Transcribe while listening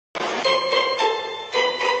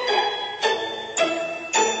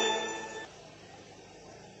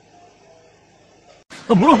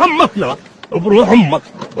بروح امك لا بروح امك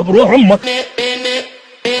بروح امك.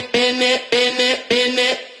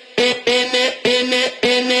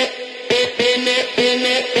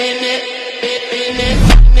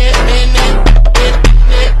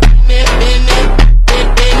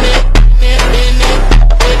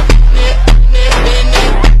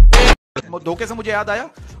 धोखे से मुझे याद आया,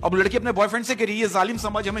 अब लड़की अपने बॉयफ्रेंड से कह रही है जालिम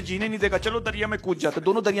समाज हमें जीने नहीं देगा, चलो दरिया में कूद जाते।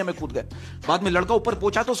 दोनों दरिया में कूद गए। बाद में लड़का ऊपर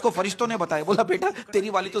पहुंचा तो उसको फरिश्तों ने बताया, बोला बेटा तेरी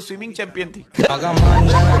वाली तो स्विमिंग चैंपियन थी।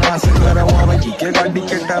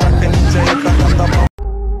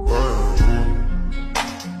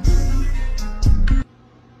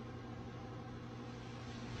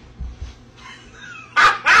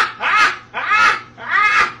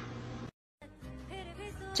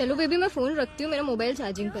 चलो बेबी मैं फोन रखती हूँ, मेरा मोबाइल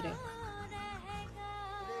चार्जिंग पर है।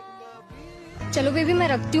 चलो बेबी मैं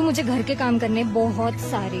रखती हूँ, मुझे घर के काम करने बहुत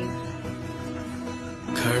सारे।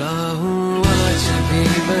 खड़ा हूँ आज भी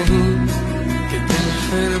वहीं कि दिल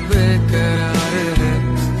फिर बेकरार है।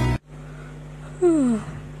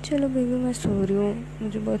 चलो बेबी मैं सो रही हूँ,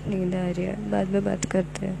 मुझे बहुत नींद आ रही है, बाद में बात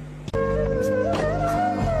करते हैं।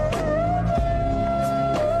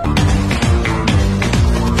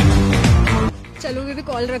 चलो बेबी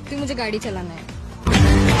कॉल रखती हूँ, मुझे गाड़ी चलाना है।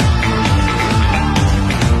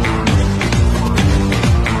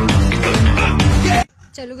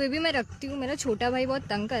 चलो बेबी मैं रखती हूँ, मेरा छोटा भाई बहुत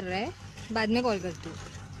तंग कर रहा है, बाद में कॉल करती हूँ।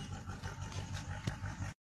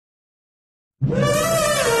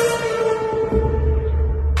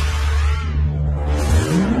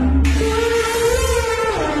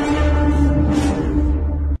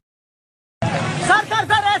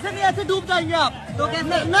 सर ऐसे नहीं, ऐसे डूब जाएंगे आप। तो कैसे?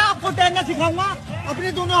 मैं आपको तैरना सिखाऊंगा।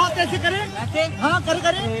 अपने दोनों हाथ ऐसे करें, ऐसे हाँ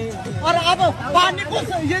करें और अब पानी को,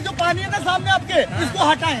 ये जो पानी है ना सामने आपके, इसको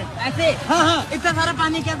हटाएं ऐसे। हाँ इतना सारा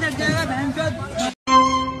पानी कैसे हट जाएगा भैंस।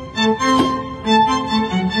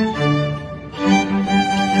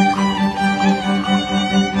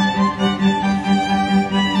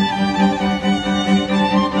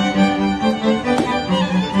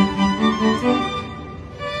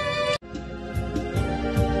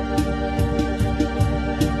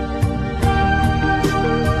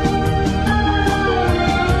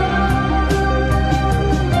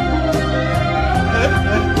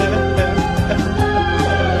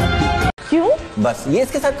 बस ये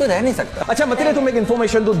इसके साथ कोई रह नहीं सकता। अच्छा मतलब तुम एक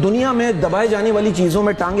इन्फॉर्मेशन दो, दुनिया में दबाए जाने वाली चीजों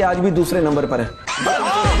में टांगे आज भी दूसरे नंबर पर है।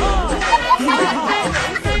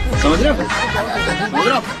 समझ रहे हो?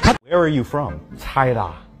 Where are you from? China.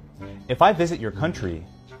 If I visit your country,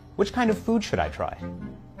 which kind of food should I try?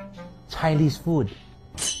 Chinese food.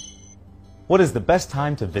 What is the best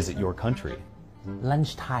time to visit your country?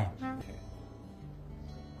 Lunchtime.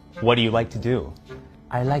 What do you like to do?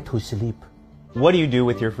 I like to sleep. What do you do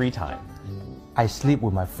with your free time? I sleep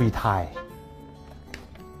with my free time.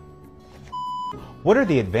 What are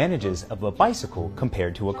the advantages of a bicycle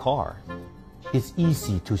compared to a car? It's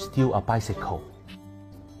easy to steal a bicycle.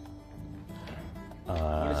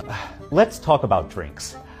 Let's talk about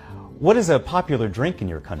drinks. What is a popular drink in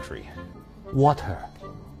your country? Water.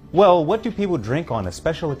 Well, what do people drink on a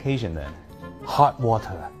special occasion then? Hot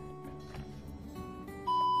water.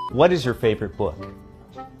 What is your favorite book?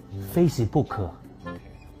 Facebook.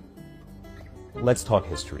 Let's talk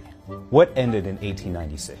history. What ended in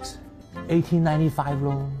 1896? 1895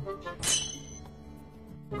 lo.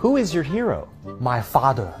 Who is your hero? My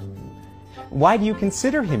father. Why do you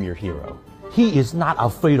consider him your hero? He is not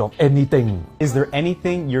afraid of anything. Is there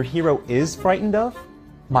anything your hero is frightened of?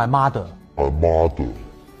 My mother. My mother.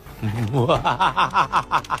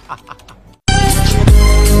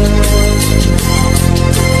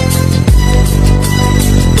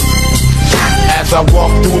 As I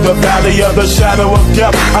walk through the valley of the shadow of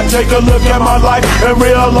death, I take a look at my life and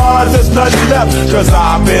realize there's nothing left. Cause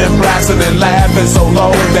I've been blasting and laughing so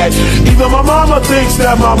long that even my mama thinks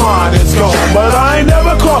that my mind is gone. But I ain't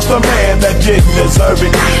never crossed a man that didn't deserve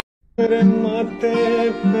it.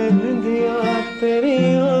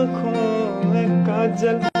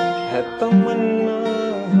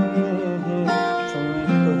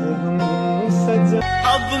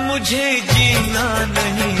 अब मुझे जीना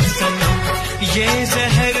नहीं सनम, ये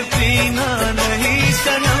जहर पीना नहीं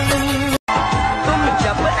सनम। तुम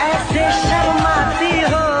जब ऐसे शर्माती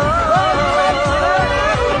हो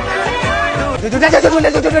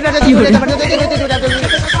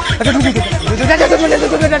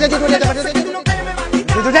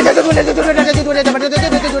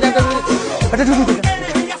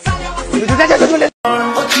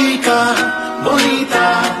chica bonita,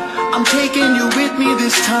 I'm taking you with me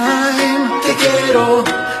this time. Te quiero,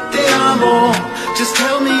 te amo, Just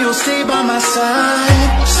tell me you'll stay by my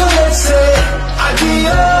side. So let's say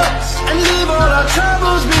adios and leave all our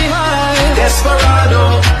troubles behind. Desperado,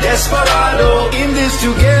 desperado, in this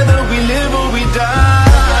together we live or we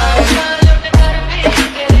die.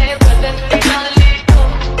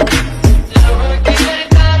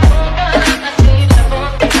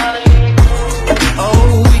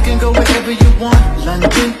 Oh, we can go wherever you want,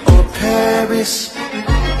 London or Paris.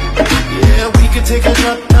 Yeah, we could take a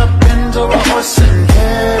trip up or a horse and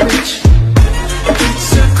carriage. It's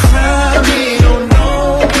a crowd we don't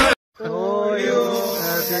know. Oh, you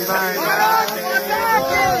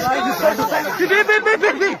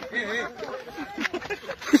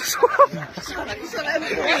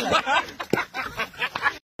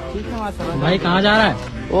भाई कहाँ जा रहा है?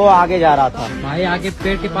 वो आगे जा रहा था। भाई आगे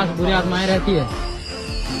पेड़ के पास बुरी आत्माएं रहती है।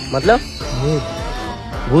 मतलब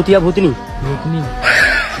भूत या भूतनी? भूतनी।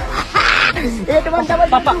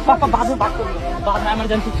 पापा बाद में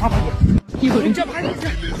इमरजेंसी था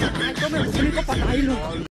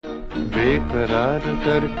बेकरार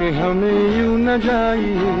करके हमें यूं न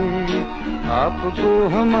जाइए, आपको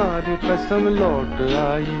हमारी कसम लौट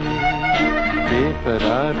आई।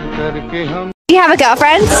 बेकरार करके हम। Do you have a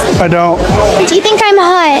girlfriend? I don't. Do you think I'm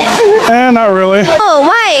hot? Not really. Oh,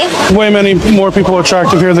 why? Way many more people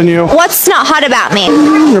attractive here than you. What's not hot about me?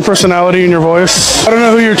 Your personality and your voice. I don't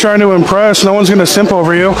know who you're trying to impress. No one's gonna simp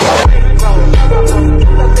over you.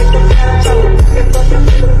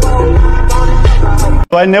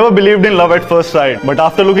 I never believed in love at first sight, but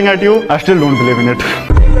after looking at you, I still don't believe in it.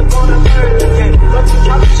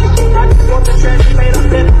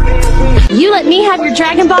 You let me have your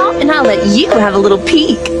Dragon Ball, and I'll let you have a little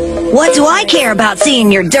peek. What do I care about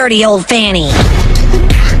seeing your dirty old fanny?